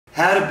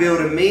how to build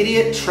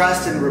immediate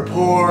trust and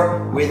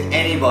rapport with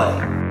anybody.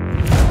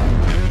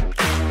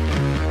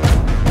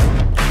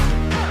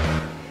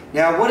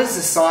 Now, what is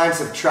the science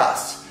of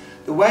trust?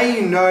 The way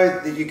you know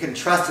that you can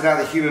trust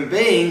another human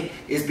being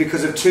is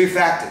because of two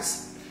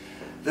factors.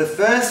 The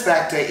first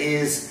factor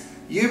is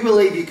you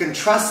believe you can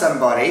trust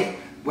somebody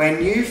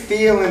when you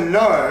feel and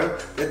know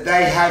that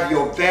they have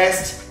your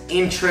best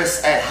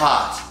interests at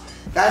heart.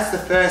 That's the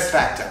first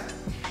factor.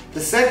 The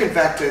second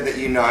factor that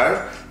you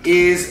know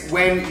is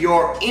when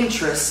your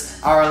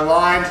interests are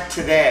aligned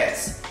to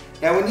theirs.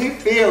 Now, when you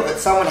feel that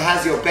someone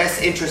has your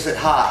best interests at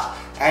heart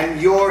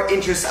and your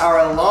interests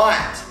are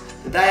aligned,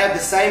 that they have the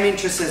same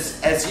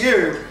interests as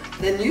you,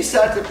 then you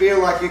start to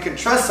feel like you can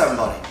trust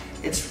somebody.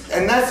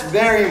 And that's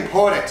very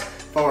important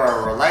for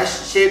a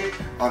relationship,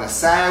 on a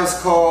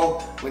sales call,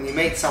 when you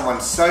meet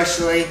someone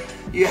socially.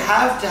 You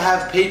have to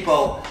have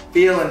people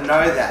feel and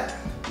know that.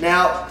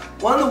 Now,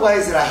 one of the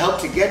ways that I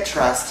help to get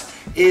trust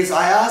is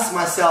I ask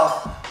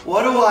myself,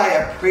 what do I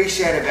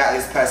appreciate about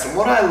this person?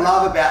 What do I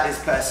love about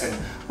this person?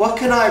 What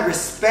can I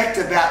respect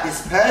about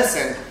this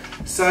person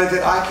so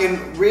that I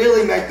can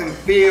really make them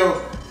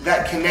feel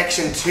that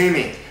connection to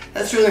me?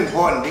 That's really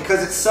important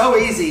because it's so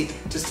easy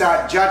to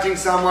start judging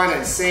someone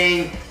and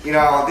seeing,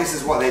 oh, this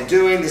is what they're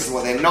doing, this is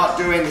what they're not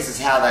doing, this is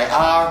how they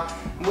are.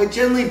 And we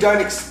generally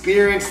don't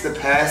experience the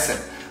person.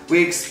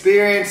 We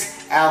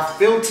experience our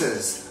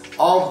filters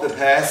of the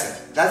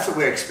person. That's what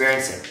we're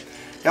experiencing.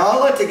 Now, I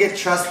like to get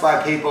trust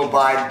by people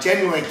by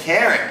genuinely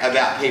caring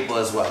about people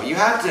as well. You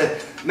have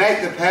to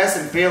make the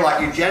person feel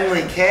like you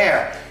genuinely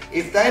care.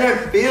 If they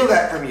don't feel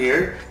that from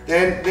you,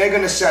 then they're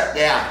going to shut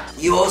down.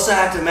 You also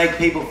have to make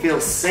people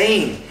feel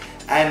seen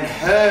and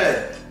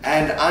heard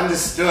and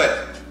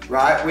understood,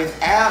 right?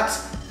 Without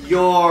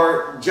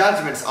your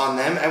judgments on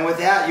them and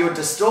without your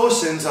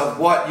distortions of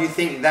what you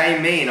think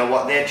they mean or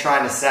what they're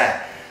trying to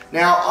say.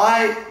 Now,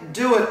 I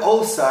do it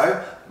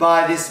also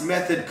by this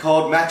method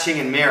called matching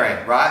and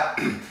mirroring,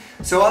 right?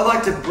 So I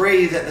like to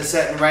breathe at the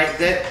certain rate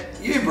that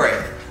you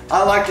breathe.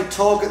 I like to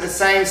talk at the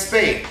same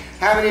speed.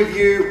 How many of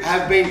you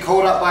have been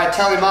called up by a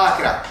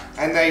telemarketer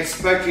and they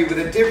spoke to you with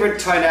a different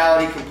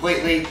tonality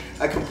completely,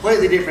 a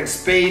completely different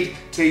speed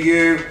to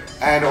you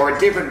or a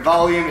different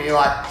volume, and you're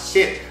like,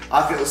 shit,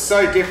 I feel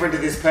so different to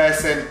this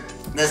person,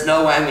 there's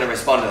no way I'm going to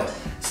respond to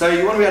them. So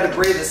you want to be able to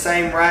breathe at the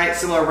same rate,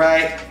 similar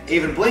rate,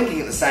 even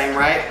blinking at the same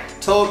rate,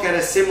 talk at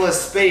a similar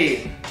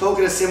speed, talk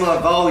at a similar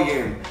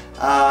volume,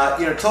 talk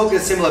at a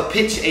similar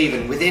pitch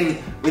even,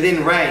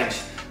 within range.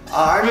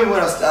 I remember when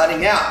I was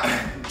starting out,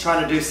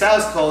 trying to do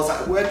sales calls,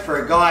 I worked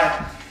for a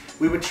guy.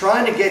 We were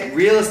trying to get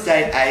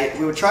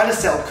we were trying to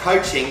sell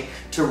coaching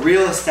to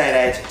real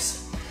estate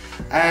agents.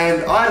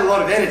 And I had a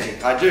lot of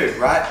energy, I do,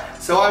 right?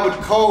 So I would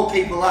call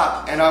people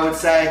up and I would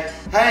say,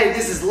 hey,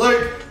 this is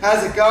Luke,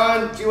 how's it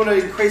going? Do you want to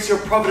increase your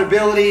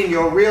profitability in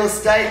your real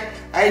estate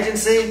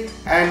agency?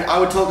 And I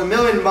would talk a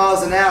million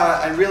miles an hour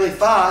and really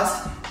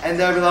fast, and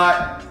they'd be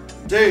like,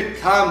 dude,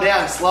 calm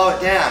down, slow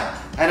it down.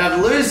 And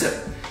I'd lose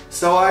it.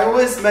 So I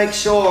always make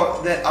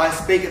sure that I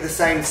speak at the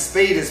same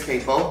speed as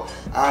people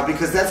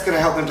because that's going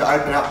to help them to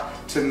open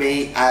up to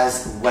me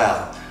as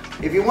well.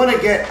 If you want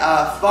to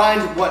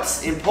find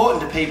what's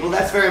important to people,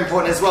 that's very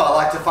important as well. I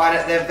like to find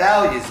out their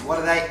values. What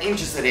are they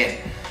interested in?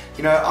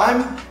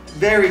 I'm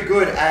very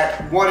good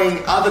at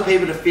wanting other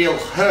people to feel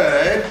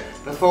heard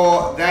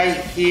before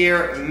they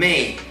hear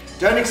me.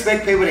 Don't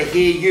expect people to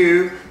hear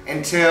you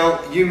until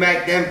you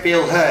make them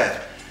feel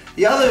heard.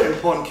 The other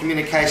important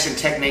communication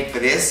technique for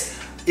this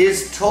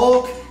is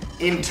talk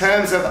in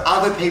terms of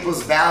other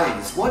people's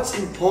values. What's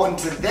important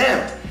to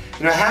them?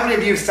 How many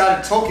of you have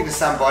started talking to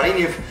somebody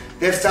and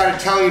they've started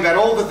telling you about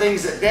all the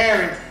things that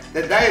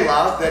they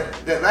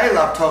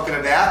love talking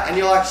about, and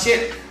you're like,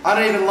 shit, I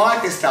don't even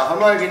like this stuff, I'm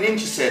not even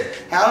interested.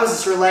 How is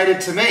this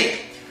related to me?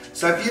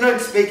 So if you don't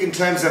speak in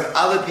terms of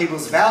other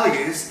people's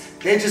values,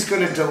 they're just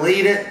going to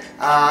delete it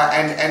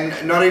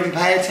and not even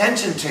pay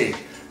attention to you.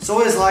 So I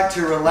always like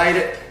to relate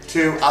it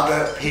to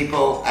other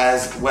people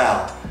as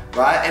well,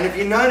 right? And if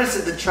you notice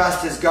that the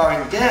trust is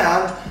going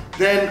down,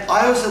 then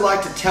I also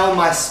like to tell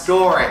my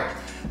story.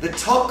 The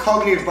top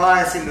cognitive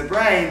bias in the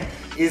brain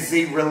is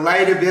the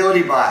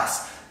relatability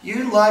bias.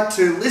 You like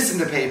to listen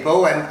to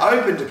people and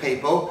open to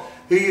people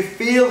who you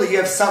feel that you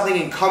have something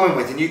in common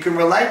with and you can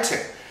relate to.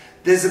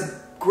 There's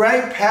a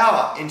great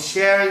power in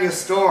sharing your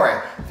story,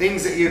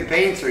 things that you've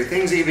been through,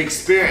 things that you've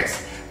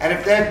experienced. And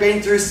if they've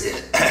been through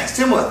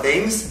similar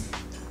things,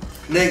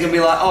 they're going to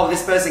be like, oh,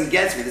 this person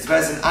gets me, this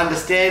person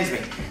understands me,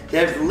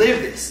 they've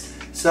lived this.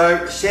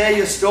 So share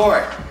your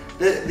story.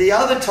 The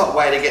other top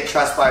way to get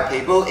trust by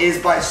people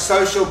is by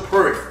social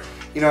proof.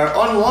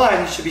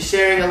 Online you should be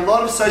sharing a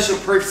lot of social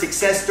proof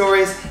success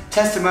stories,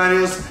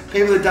 testimonials,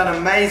 people who've done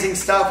amazing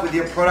stuff with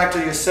your product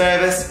or your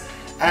service,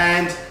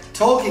 and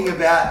talking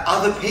about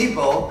other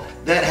people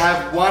that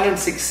have won and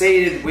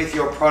succeeded with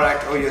your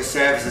product or your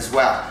service as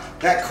well.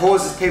 That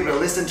causes people to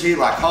listen to you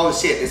like, holy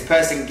shit, this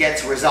person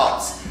gets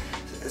results.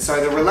 So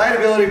the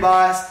relatability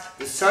bias,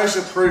 the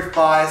social proof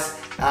bias,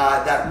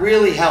 that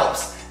really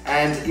helps.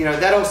 And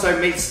that also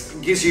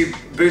gives you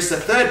boosts a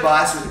third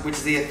bias, which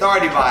is the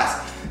authority bias.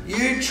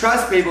 You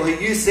trust people who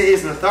you see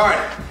as an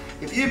authority.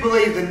 If you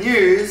believe the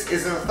news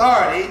is an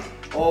authority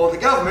or the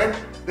government,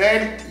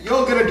 then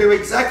you're going to do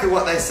exactly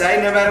what they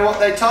say no matter what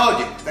they told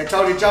you. They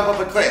told you jump off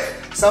a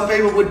cliff. Some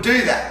people would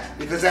do that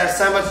because they have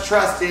so much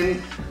trust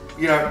in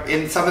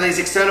some of these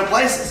external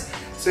places.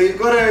 So you've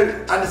got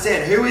to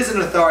understand who is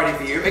an authority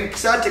for you and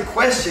start to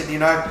question, you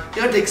don't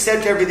have to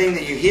accept everything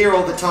that you hear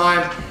all the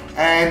time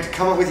and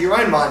come up with your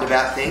own mind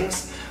about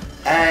things.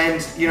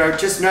 And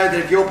just know that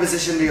if you're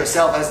positioned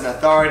yourself as an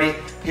authority,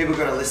 people are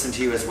going to listen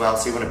to you as well,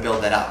 so you want to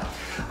build that up.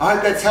 I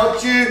hope that's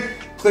helped you.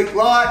 Click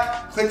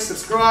like, click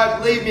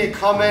subscribe, leave me a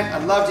comment.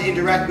 I'd love to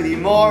interact with you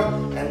more,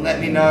 and let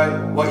me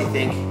know what you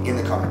think in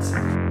the comments.